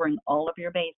you're covering all of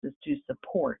your bases to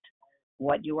support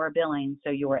what you are billing so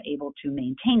you are able to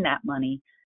maintain that money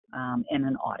in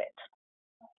an audit.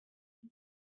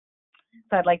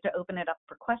 So I'd like to open it up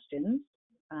for questions.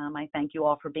 I thank you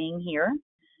all for being here,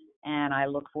 and I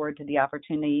look forward to the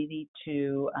opportunity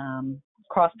to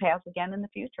cross paths again in the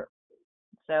future.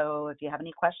 So if you have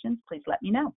any questions, please let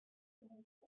me know.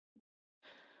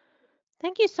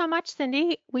 Thank you so much,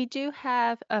 Cindy. We do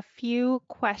have a few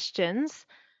questions.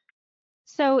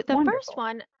 So the Wonderful. first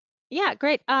one, yeah,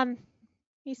 great. Let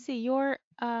me see your,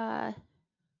 let's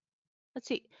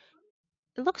see.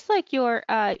 It looks like your,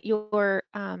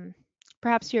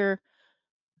 perhaps your,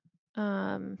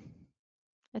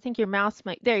 I think your mouse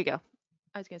might, there you go.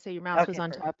 I was gonna say your mouse was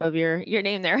on top of your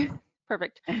name there.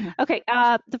 Perfect. Okay,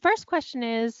 the first question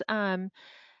is,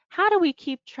 how do we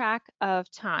keep track of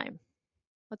time?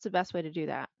 What's the best way to do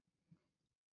that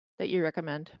you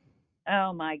recommend?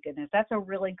 Oh my goodness, that's a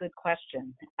really good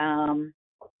question.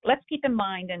 Let's keep in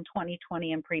mind in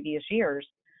 2020 and previous years,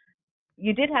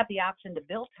 you did have the option to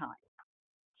bill time.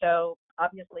 So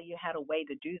obviously you had a way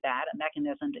to do that, a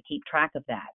mechanism to keep track of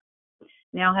that.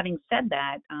 Now, having said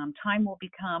that, time will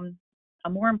become a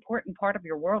more important part of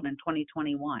your world in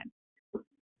 2021,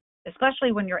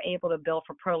 especially when you're able to bill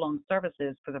for prolonged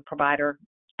services for the provider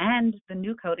and the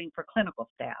new coding for clinical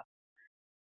staff.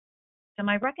 So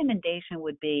my recommendation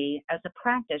would be, as a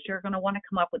practice, you're going to want to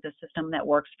come up with a system that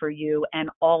works for you and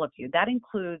all of you. That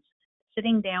includes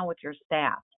sitting down with your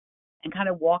staff and kind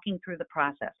of walking through the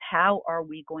process. How are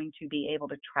we going to be able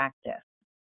to track this?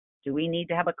 Do we need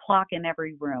to have a clock in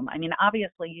every room? I mean,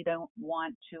 obviously, you don't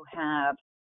want to have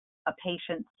a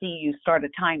patient see you start a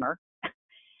timer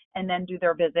and then do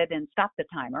their visit and stop the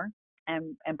timer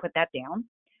and put that down.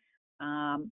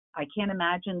 I can't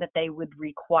imagine that they would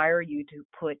require you to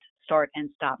put start and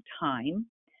stop time.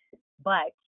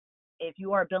 But if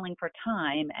you are billing for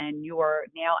time and you are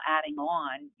now adding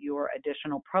on your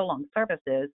additional prolonged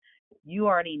services, you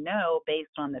already know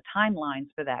based on the timelines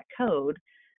for that code,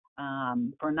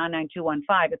 for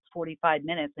 99215, it's 45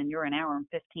 minutes and you're an hour and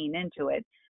 15 into it.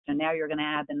 So now you're going to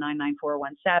add the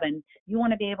 99417. You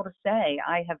want to be able to say,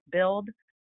 I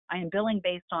am billing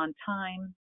based on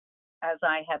time as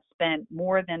I have spent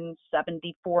more than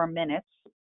 74 minutes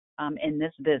in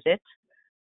this visit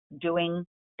doing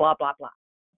blah, blah, blah.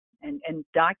 And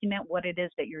document what it is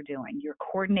that you're doing. You're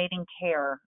coordinating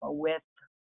care with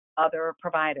other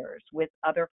providers, with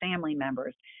other family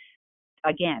members.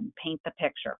 Again, paint the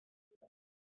picture.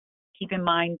 Keep in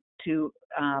mind to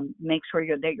make sure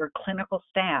that your clinical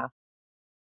staff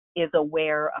is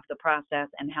aware of the process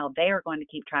and how they are going to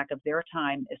keep track of their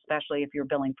time, especially if you're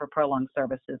billing for prolonged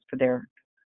services for their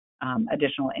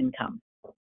additional income.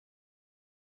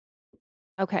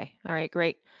 Okay, all right,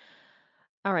 great.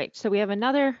 All right, so we have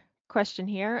another question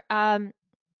here. Let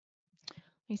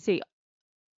me see.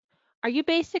 Are you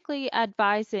basically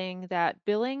advising that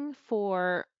billing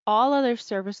for all other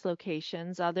service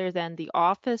locations other than the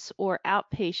office or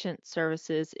outpatient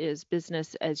services is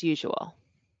business as usual?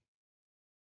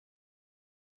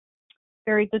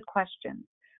 Very good question.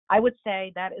 I would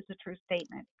say that is a true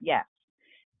statement, yes.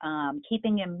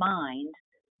 Keeping in mind,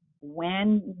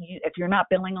 if you're not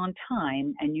billing on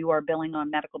time and you are billing on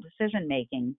medical decision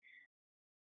making,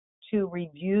 to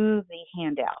review the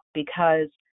handout, because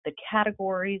the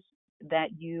categories that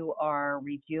you are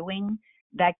reviewing,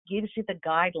 that gives you the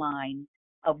guideline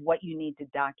of what you need to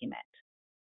document.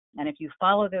 And if you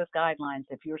follow those guidelines,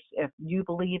 if you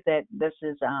believe that this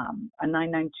is a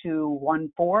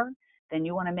 99214, then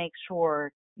you want to make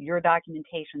sure your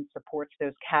documentation supports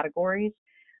those categories,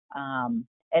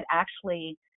 it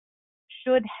actually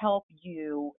should help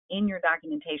you in your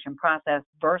documentation process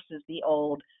versus the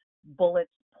old bullet,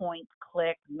 point,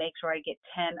 click, make sure I get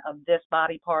 10 of this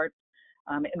body part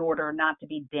in order not to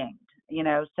be dinged.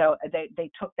 So they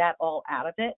took that all out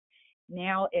of it.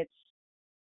 Now it's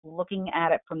looking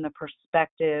at it from the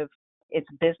perspective, it's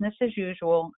business as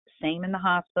usual, same in the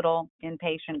hospital,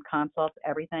 inpatient, consults,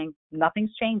 everything.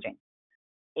 Nothing's changing,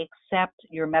 except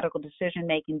your medical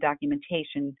decision-making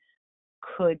documentation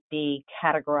could be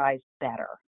categorized better.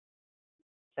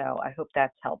 So I hope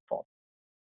that's helpful.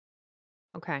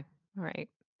 Okay, all right.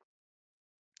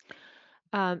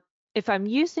 If I'm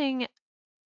using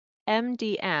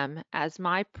MDM as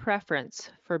my preference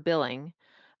for billing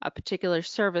a particular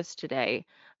service today,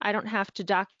 I don't have to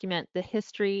document the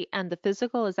history and the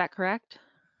physical, is that correct?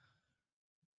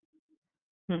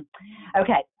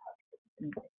 Okay,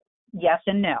 yes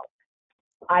and no.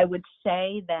 I would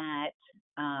say that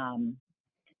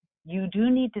you do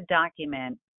need to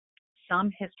document some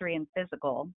history and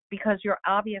physical because you're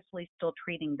obviously still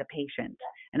treating the patient.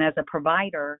 And as a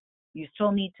provider, you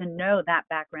still need to know that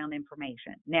background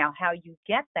information. Now, how you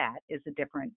get that is a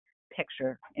different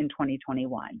picture in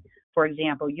 2021. For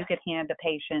example, you could hand a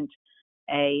patient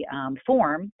a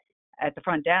form at the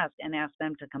front desk and ask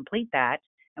them to complete that.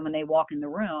 And when they walk in the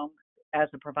room as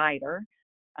a provider,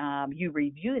 you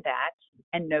review that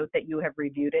and note that you have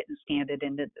reviewed it and scanned it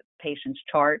into the patient's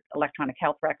chart, electronic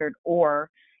health record, or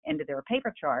into their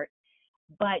paper chart.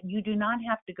 But you do not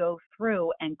have to go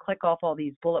through and click off all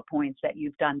these bullet points that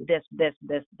you've done this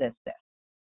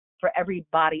for every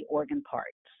body organ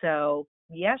part. So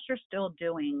yes, you're still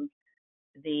doing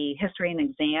the history and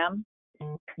exam.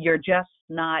 You're just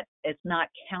not, it's not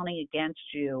counting against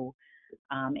you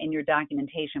in your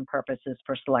documentation purposes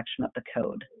for selection of the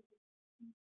code.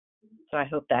 So I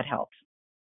hope that helps.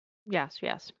 Yes,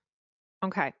 yes.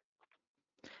 Okay.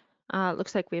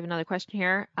 Looks like we have another question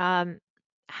here.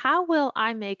 How will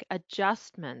I make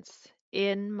adjustments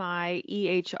in my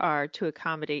EHR to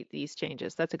accommodate these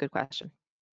changes? That's a good question.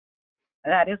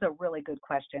 That is a really good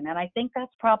question. And I think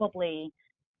that's probably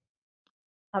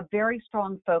a very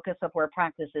strong focus of where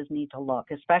practices need to look,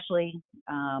 especially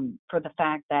for the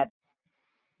fact that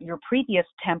your previous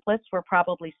templates were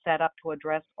probably set up to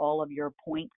address all of your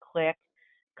point, click,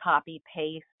 copy,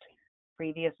 paste,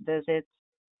 previous visits,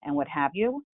 and what have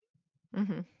you.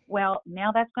 Mm-hmm. Well,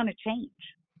 now that's going to change.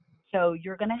 So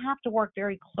you're going to have to work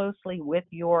very closely with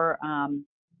your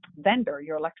vendor,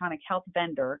 your electronic health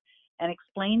vendor, and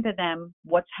explain to them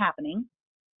what's happening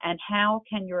and how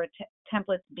can your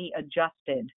templates be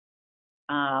adjusted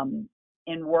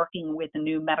in working with the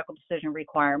new medical decision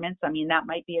requirements. I mean, that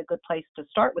might be a good place to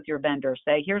start with your vendor.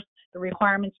 Say, here's the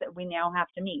requirements that we now have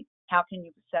to meet. How can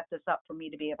you set this up for me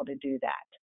to be able to do that?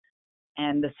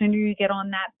 And the sooner you get on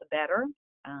that, the better.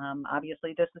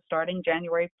 Obviously, this is starting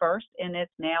January 1st, and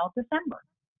it's now December.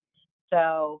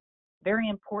 So very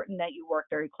important that you work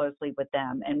very closely with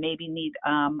them and maybe need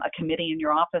a committee in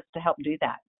your office to help do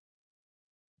that.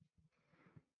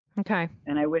 Okay.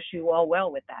 And I wish you all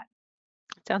well with that.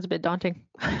 Sounds a bit daunting.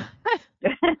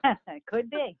 Could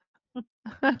be.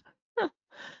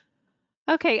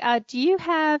 Okay, do you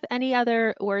have any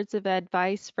other words of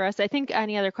advice for us? I think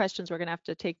any other questions, we're going to have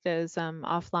to take those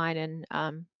offline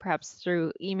and perhaps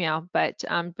through email. But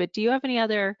do you have any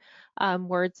other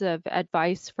words of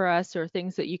advice for us or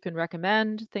things that you can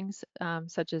recommend, things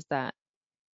such as that?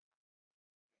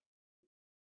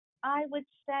 I would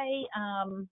say,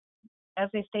 as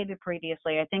I stated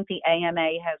previously, I think the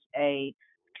AMA has a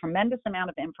tremendous amount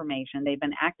of information. They've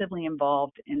been actively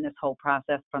involved in this whole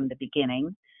process from the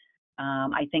beginning.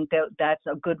 I think that that's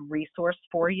a good resource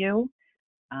for you.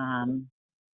 I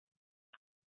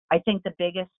think the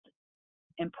biggest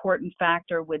important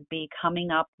factor would be coming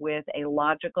up with a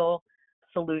logical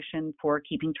solution for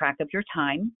keeping track of your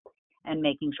time and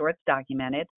making sure it's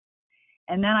documented.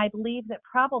 And then I believe that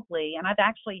probably, and I've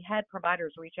actually had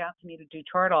providers reach out to me to do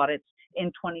chart audits in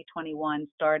 2021,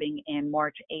 starting in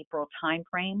March, April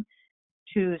timeframe,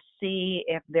 to see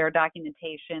if their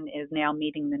documentation is now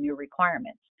meeting the new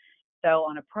requirements. So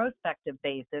on a prospective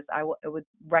basis, I would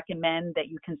recommend that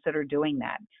you consider doing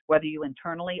that, whether you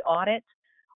internally audit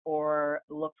or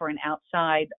look for an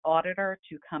outside auditor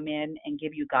to come in and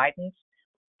give you guidance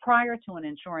prior to an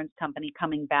insurance company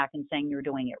coming back and saying you're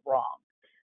doing it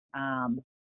wrong.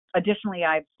 Additionally,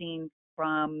 I've seen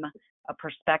from a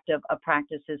perspective of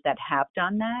practices that have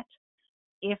done that,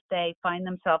 if they find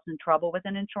themselves in trouble with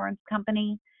an insurance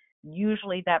company,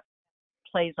 usually that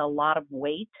plays a lot of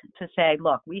weight to say,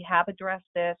 look, we have addressed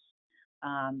this.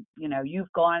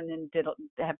 You've gone and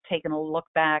have taken a look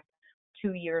back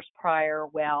 2 years prior.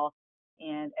 Well,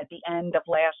 and at the end of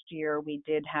last year, we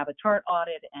did have a chart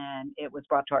audit and it was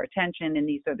brought to our attention, and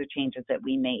these are the changes that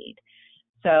we made.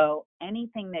 So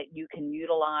anything that you can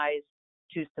utilize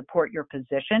to support your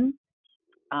position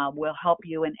will help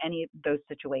you in any of those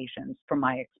situations from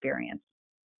my experience.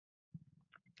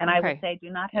 And I would say do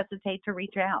not hesitate to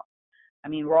reach out. I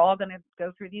mean, we're all going to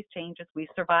go through these changes. We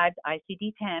survived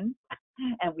ICD-10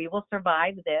 and we will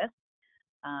survive this.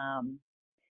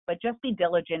 But just be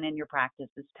diligent in your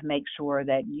practices to make sure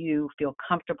that you feel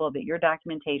comfortable that your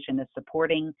documentation is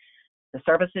supporting the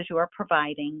services you are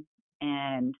providing,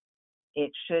 and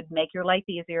it should make your life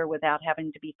easier without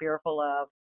having to be fearful of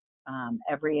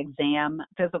every exam,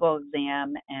 physical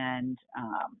exam, and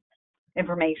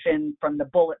information from the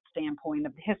bullet standpoint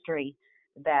of the history,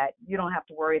 that you don't have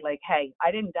to worry like, hey,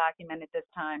 I didn't document it this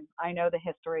time. I know the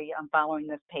history. I'm following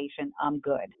this patient. I'm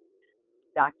good.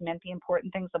 Document the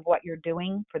important things of what you're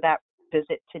doing for that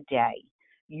visit today.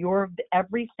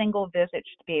 Every single visit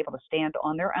should be able to stand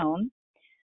on their own.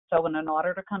 So when an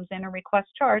auditor comes in and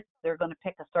requests charts, they're going to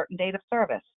pick a certain date of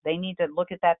service. They need to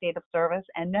look at that date of service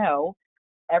and know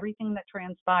everything that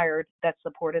transpired that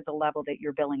supported the level that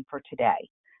you're billing for today,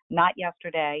 not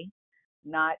yesterday,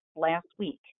 not last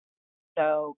week.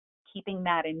 So keeping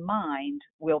that in mind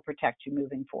will protect you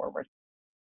moving forward.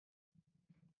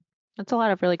 That's a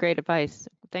lot of really great advice.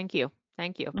 Thank you.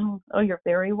 Thank you. Oh, you're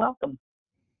very welcome.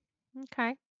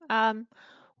 Okay. Well,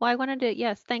 I wanted to,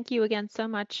 yes, thank you again so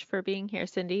much for being here,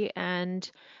 Cindy, and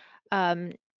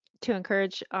to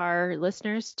encourage our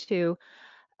listeners to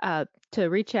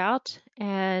reach out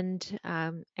and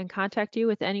contact you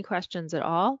with any questions at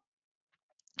all.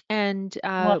 And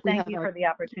well, thank you for the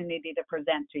opportunity to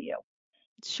present to you.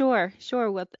 Sure.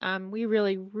 Well, we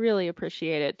really, really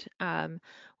appreciate it.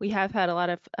 We have had a lot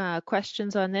of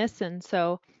questions on this, and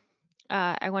so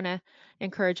I want to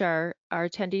encourage our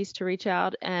attendees to reach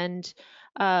out. And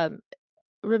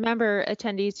remember,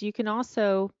 attendees, you can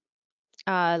also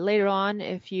later on,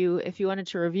 if you wanted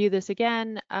to review this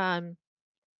again,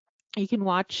 you can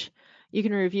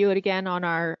review it again on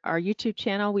our YouTube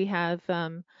channel. We have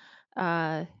a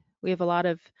lot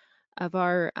of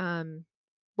our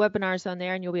webinars on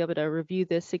there, and you'll be able to review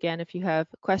this again if you have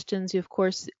questions. Of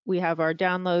course, we have our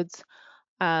downloads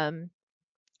of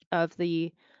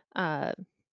the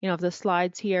of the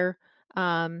slides here,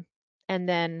 and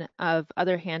then of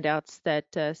other handouts that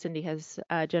Cindy has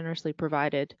generously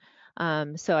provided.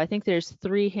 So I think there's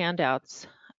 3 handouts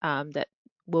that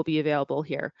will be available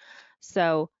here.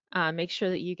 So make sure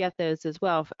that you get those as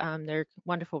well. They're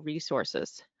wonderful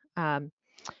resources.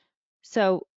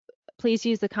 So please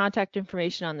use the contact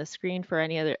information on the screen for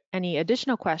any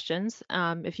additional questions.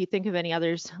 If you think of any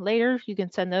others later, you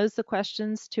can send the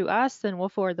questions to us and we'll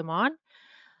forward them on.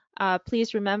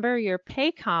 Please remember your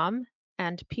PACOM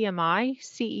and PMI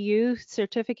CEU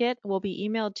certificate will be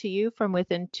emailed to you from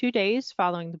within 2 days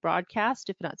following the broadcast,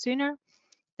 if not sooner.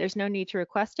 There's no need to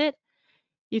request it.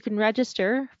 You can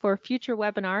register for future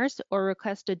webinars or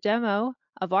request a demo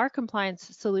of our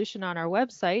compliance solution on our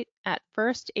website at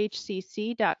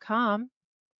firsthcc.com,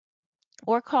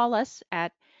 or call us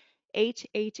at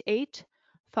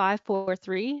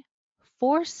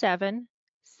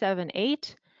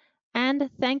 888-543-4778. And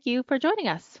thank you for joining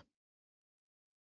us.